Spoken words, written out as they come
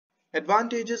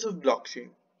Advantages of blockchain.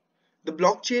 The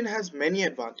blockchain has many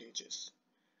advantages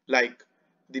like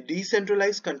the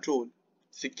decentralized control,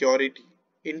 security,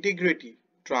 integrity,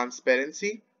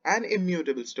 transparency, and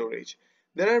immutable storage.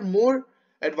 There are more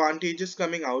advantages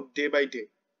coming out day by day.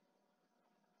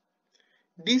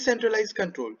 Decentralized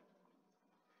control.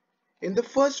 In the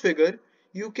first figure,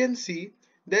 you can see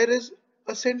there is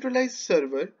a centralized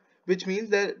server, which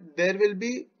means that there will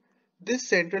be this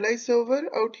centralized server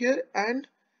out here and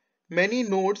many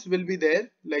nodes will be there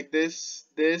like this,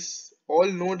 all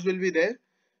nodes will be there,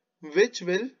 which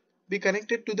will be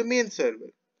connected to the main server.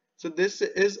 So this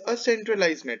is a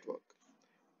centralized network.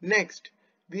 Next,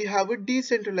 we have a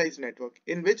decentralized network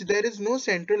in which there is no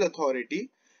central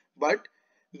authority, but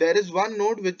there is one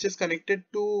node which is connected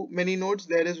to many nodes.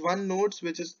 There is one node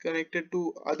which is connected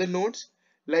to other nodes.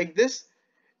 Like this,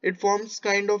 it forms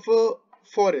kind of a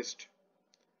forest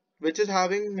which is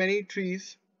having many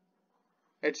trees,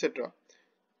 etc.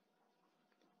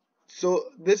 So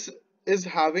this is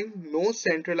having no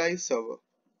centralized server.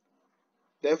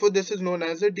 Therefore, this is known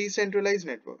as a decentralized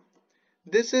network.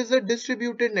 This is a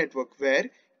distributed network where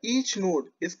each node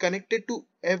is connected to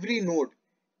every node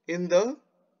in the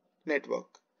network.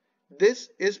 This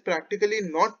is practically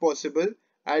not possible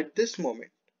at this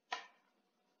moment.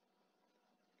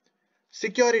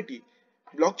 Security.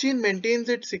 Blockchain maintains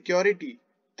its security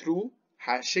through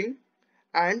hashing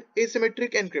and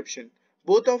asymmetric encryption,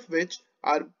 both of which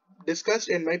are discussed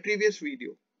in my previous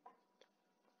video.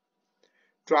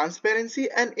 Transparency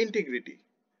and integrity.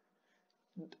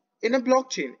 In a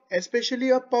blockchain, especially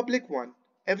a public one,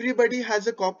 everybody has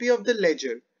a copy of the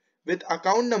ledger with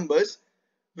account numbers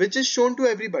which is shown to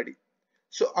everybody.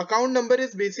 So account number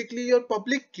is basically your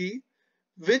public key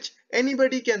which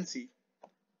anybody can see.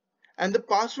 And the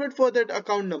password for that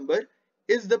account number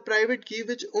is the private key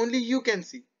which only you can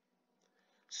see.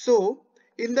 So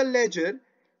in the ledger,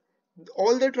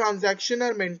 all the transactions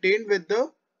are maintained with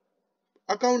the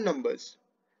account numbers.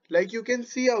 Like you can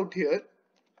see out here,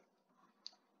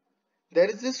 there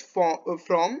is this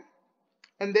from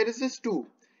and there is this to,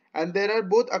 and there are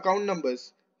both account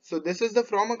numbers. So this is the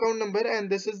from account number and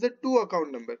this is the to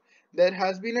account number. There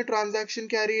has been a transaction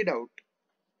carried out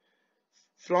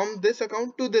from this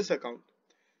account to this account.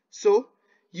 So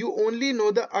you only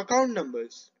know the account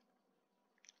numbers,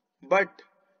 but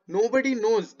nobody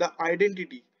knows the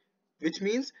identity, which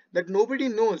means that nobody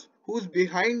knows who's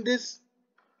behind this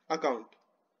account.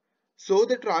 So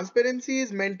the transparency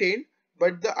is maintained,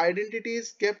 but the identity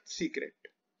is kept secret.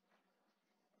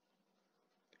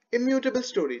 Immutable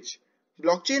storage.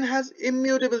 Blockchain has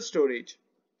immutable storage.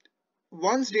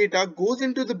 Once data goes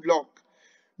into the block,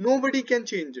 nobody can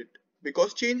change it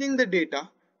because changing the data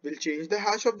will change the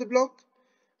hash of the block,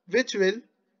 which will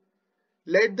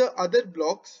let the other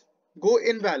blocks go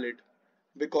invalid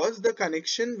because the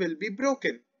connection will be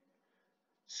broken.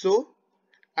 So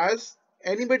as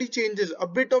anybody changes a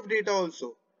bit of data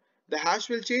also, the hash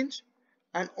will change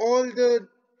and all the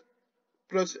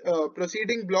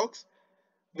proceeding blocks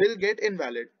will get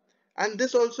invalid, and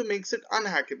this also makes it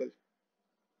unhackable.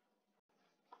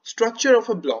 Structure of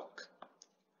a block.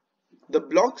 The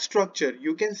block structure,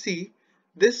 you can see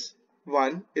this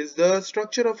one is the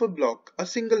structure of a block, a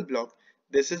single block.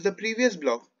 This is the previous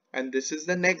block and this is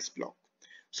the next block.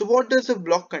 So what does a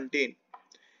block contain?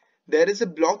 There is a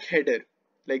block header.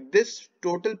 Like this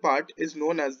total part is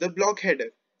known as the block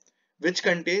header, which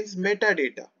contains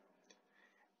metadata.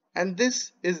 And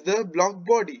this is the block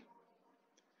body,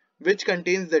 which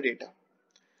contains the data.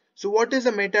 So what is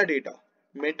a metadata?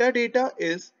 Metadata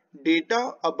is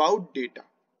data about data.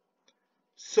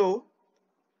 So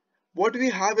what we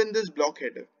have in this block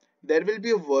header, there will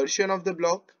be a version of the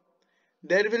block.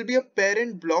 There will be a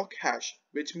parent block hash,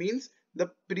 which means the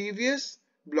previous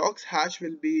block's hash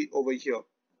will be over here.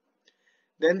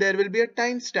 Then there will be a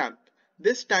timestamp.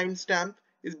 This timestamp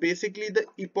is basically the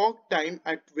epoch time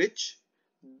at which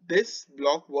this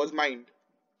block was mined.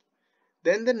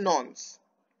 Then the nonce.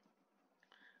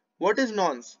 What is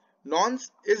nonce?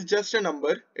 Nonce is just a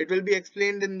number. It will be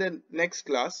explained in the next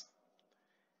class.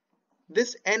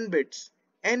 This n bits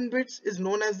is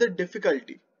known as the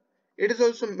difficulty. It is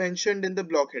also mentioned in the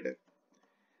block header.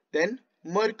 Then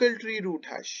Merkle tree root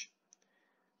hash.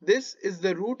 This is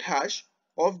the root hash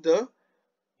of the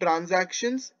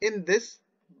transactions in this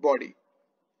body.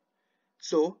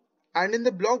 So, and in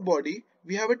the block body,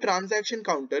 we have a transaction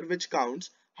counter which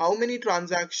counts how many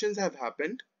transactions have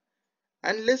happened,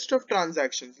 and list of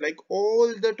transactions, like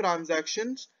all the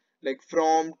transactions like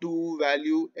from, to,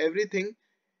 value, everything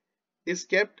is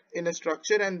kept in a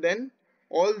structure, and then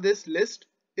all this list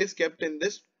is kept in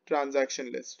this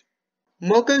transaction list.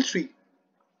 Merkle tree.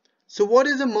 So what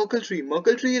is a Merkle tree?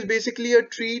 Merkle tree is basically a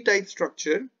tree type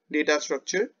structure, data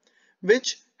structure,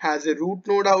 which has a root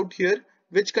node out here,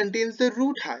 which contains the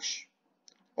root hash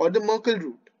or the Merkle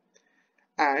root.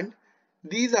 And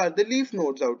these are the leaf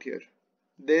nodes out here.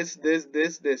 This.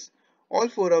 All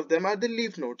four of them are the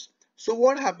leaf nodes. So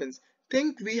what happens?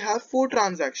 Think we have four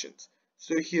transactions.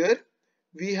 So here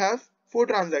we have four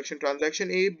transactions,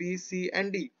 transaction A, B, C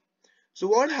and D. So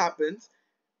what happens?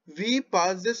 We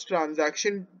pass this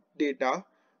transaction data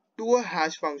to a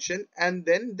hash function and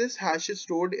then this hash is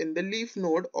stored in the leaf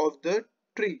node of the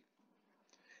tree.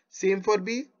 Same for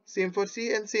B, same for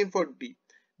C and same for D.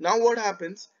 Now what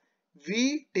happens?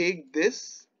 We take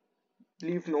this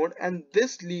leaf node and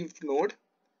this leaf node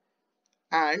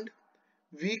and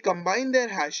we combine their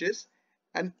hashes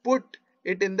and put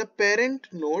it in the parent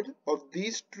node of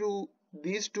these two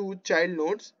child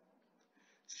nodes.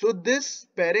 So this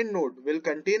parent node will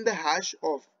contain the hash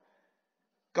of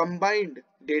combined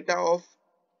data of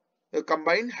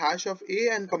combined hash of A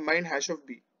and combined hash of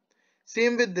B.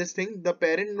 Same with this thing, the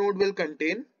parent node will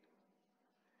contain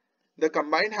the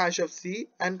combined hash of C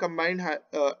and combined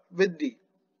with D.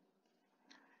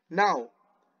 Now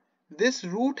this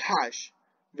root hash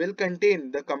will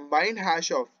contain the combined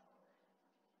hash of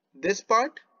this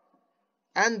part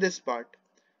and this part.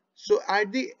 So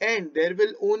at the end there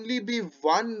will only be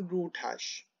one root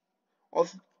hash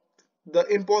of the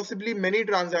impossibly many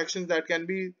transactions that can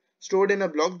be stored in a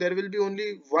block. There will be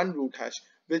only one root hash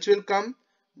which will come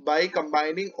by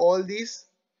combining all these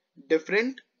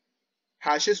different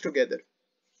hashes together.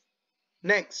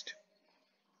 Next,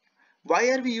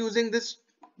 why are we using this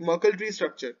Merkle tree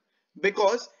structure?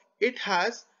 Because it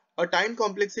has a time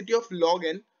complexity of log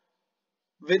n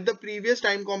with the previous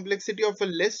time complexity of a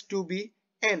list to be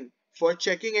n for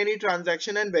checking any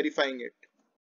transaction and verifying it.